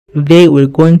Today we're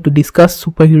going to discuss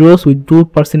superheroes with dual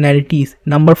personalities.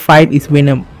 Number 5 is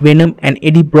Venom. Venom and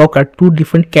Eddie Brock are two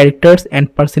different characters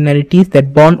and personalities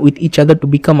that bond with each other to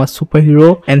become a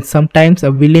superhero and sometimes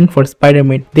a villain for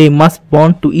Spider-Man. They must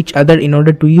bond to each other in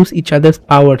order to use each other's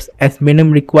powers, as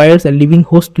Venom requires a living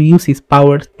host to use his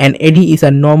powers, and Eddie is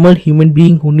a normal human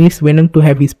being who needs Venom to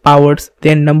have his powers.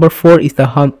 Then number 4 is the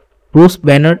Hulk. Bruce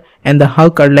Banner and the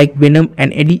Hulk are like Venom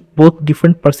and Eddie, both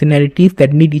different personalities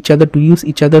that need each other to use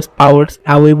each other's powers.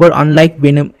 However, unlike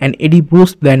Venom and Eddie,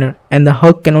 Bruce Banner and the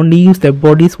Hulk can only use their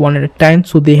bodies one at a time,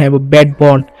 so they have a bad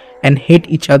bond and hate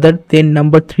each other. Then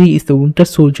number 3 is the Winter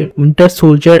Soldier. Winter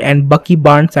Soldier and Bucky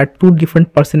Barnes are two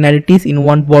different personalities in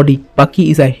one body.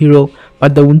 Bucky is a hero,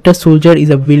 but the Winter Soldier is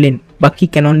a villain. Bucky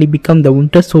can only become the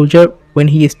Winter Soldier when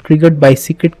he is triggered by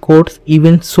secret codes.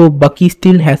 Even so, Bucky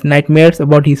still has nightmares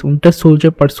about his Winter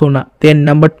Soldier persona. Then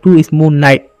number 2 is Moon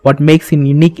Knight. What makes him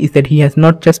unique is that he has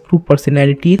not just two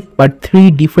personalities, but three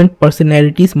different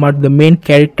personalities. Mark, the main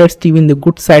character, Steven, the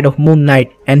good side of Moon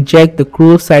Knight, and Jack, the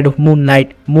cruel side of Moon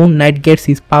Knight. Moon Knight gets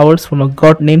his powers from a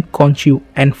god named Khonshu.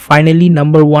 And finally,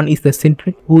 number 1 is the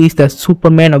Sentry, who is the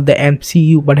Superman of the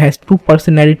MCU but has two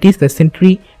personalities, the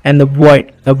Sentry and the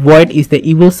Void. The Void is the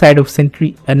evil side of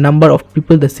Sentry. The number of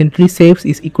people the Sentry saves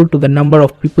is equal to the number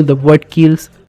of people the Void kills.